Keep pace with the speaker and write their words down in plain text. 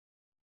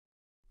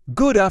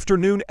Good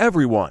afternoon,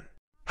 everyone.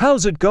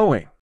 How's it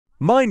going?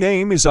 My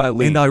name is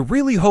Eileen, and I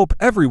really hope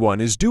everyone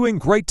is doing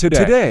great today.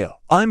 Today,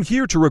 I'm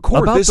here to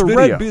record about this video.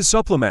 Red Biz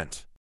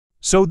supplement.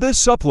 So this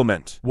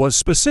supplement was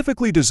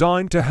specifically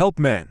designed to help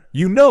men,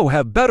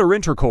 have better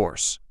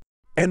intercourse,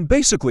 and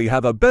basically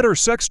have a better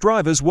sex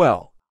drive as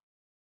well.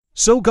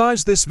 So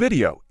guys, this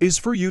video is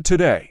for you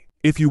today.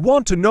 If you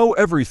want to know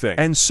everything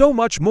and so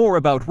much more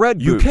about Red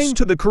Boost, you came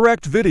to the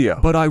correct video.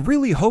 But I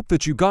really hope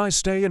that you guys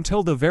stay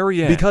until the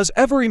very end, because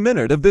every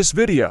minute of this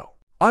video,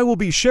 I will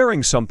be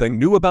sharing something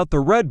new about the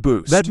Red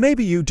Boost that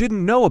maybe you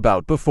didn't know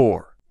about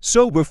before.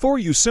 So before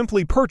you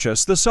simply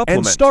purchase the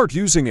supplement and start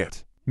using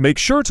it, make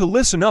sure to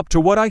listen up to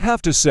what I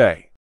have to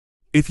say.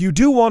 If you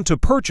do want to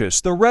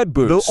purchase the Red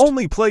Boost, the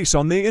only place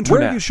on the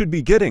internet where you should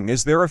be getting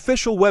is their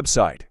official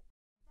website.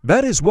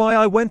 That is why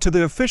I went to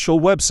the official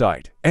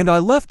website, and I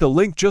left the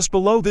link just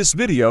below this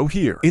video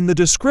here in the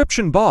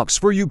description box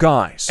for you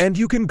guys. And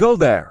you can go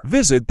there,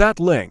 visit that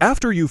link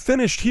after you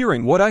finished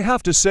hearing what I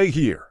have to say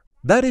here.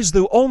 That is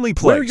the only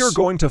place where you're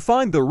going to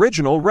find the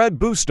original Red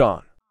Boost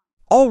on.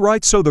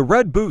 Alright, so the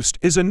Red Boost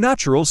is a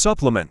natural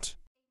supplement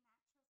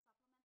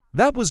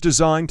that was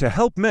designed to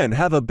help men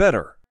have a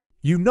better,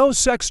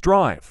 sex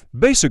drive.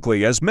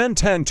 Basically, as men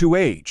tend to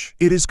age,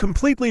 it is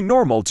completely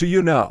normal to,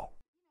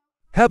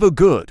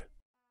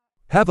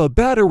 have a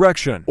bad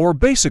erection, or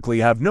basically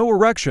have no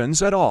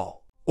erections at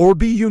all, or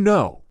be,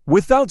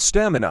 without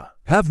stamina,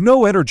 have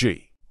no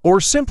energy, or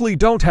simply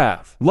don't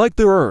have,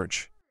 the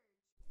urge,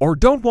 or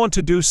don't want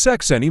to do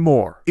sex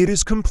anymore. It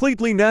is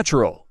completely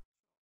natural.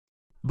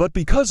 But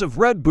because of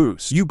Red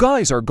Boost, you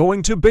guys are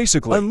going to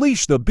basically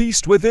unleash the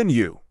beast within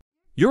you.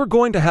 You're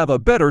going to have a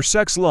better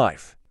sex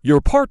life.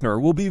 Your partner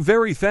will be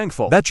very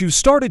thankful that you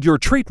started your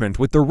treatment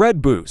with the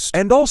Red Boost,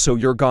 and also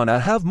you're gonna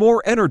have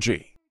more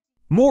energy,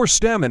 more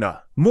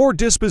stamina, more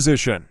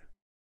disposition.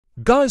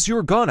 Guys,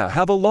 you're gonna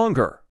have a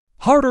longer,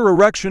 harder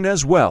erection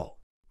as well.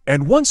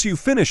 And once you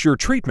finish your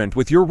treatment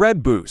with your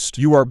Red Boost,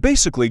 you are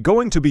basically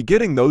going to be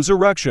getting those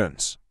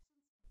erections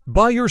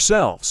by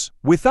yourselves,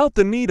 without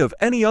the need of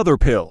any other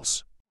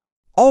pills.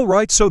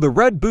 Alright, so the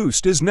Red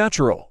Boost is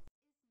natural.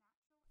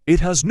 It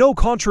has no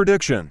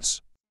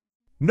contradictions,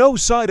 no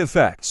side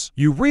effects.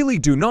 You really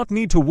do not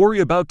need to worry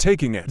about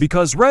taking it,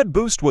 because Red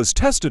Boost was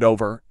tested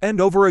over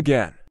and over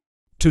again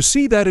to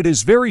see that it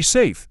is very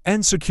safe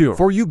and secure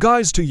for you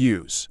guys to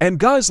use. And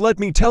guys, let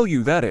me tell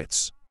you that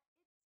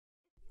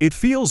it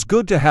feels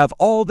good to have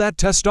all that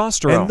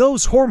testosterone and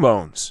those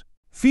hormones,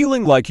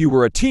 feeling like you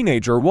were a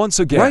teenager once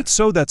again. Right,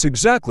 so that's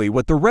exactly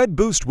what the Red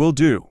Boost will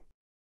do.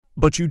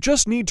 But you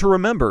just need to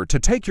remember to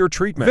take your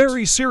treatment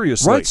very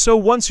seriously. Right, so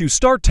once you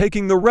start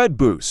taking the Red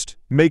Boost,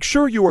 make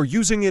sure you are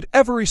using it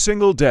every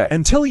single day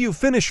until you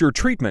finish your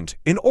treatment,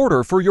 in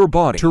order for your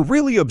body to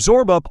really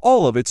absorb up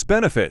all of its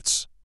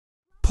benefits.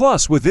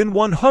 Plus, within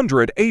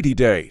 180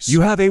 days,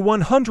 you have a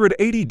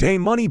 180-day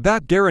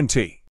money-back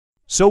guarantee.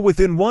 So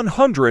within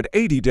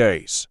 180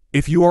 days,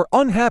 if you are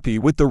unhappy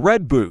with the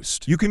Red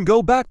Boost, you can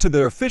go back to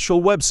the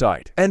official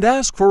website and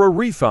ask for a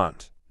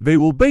refund. They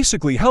will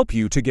basically help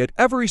you to get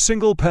every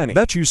single penny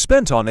that you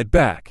spent on it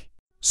back.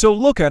 So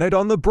look at it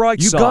on the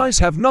bright side. You guys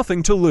have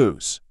nothing to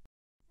lose.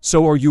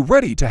 So are you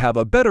ready to have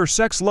a better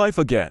sex life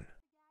again?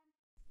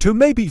 To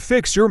maybe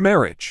fix your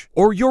marriage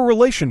or your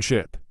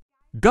relationship?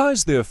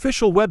 Guys, the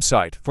official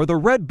website for the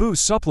Red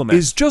Boost supplement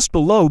is just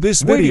below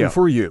this video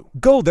for you.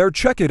 Go there,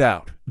 check it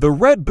out. The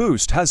Red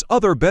Boost has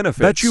other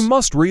benefits that you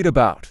must read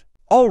about.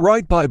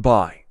 Alright,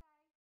 bye-bye.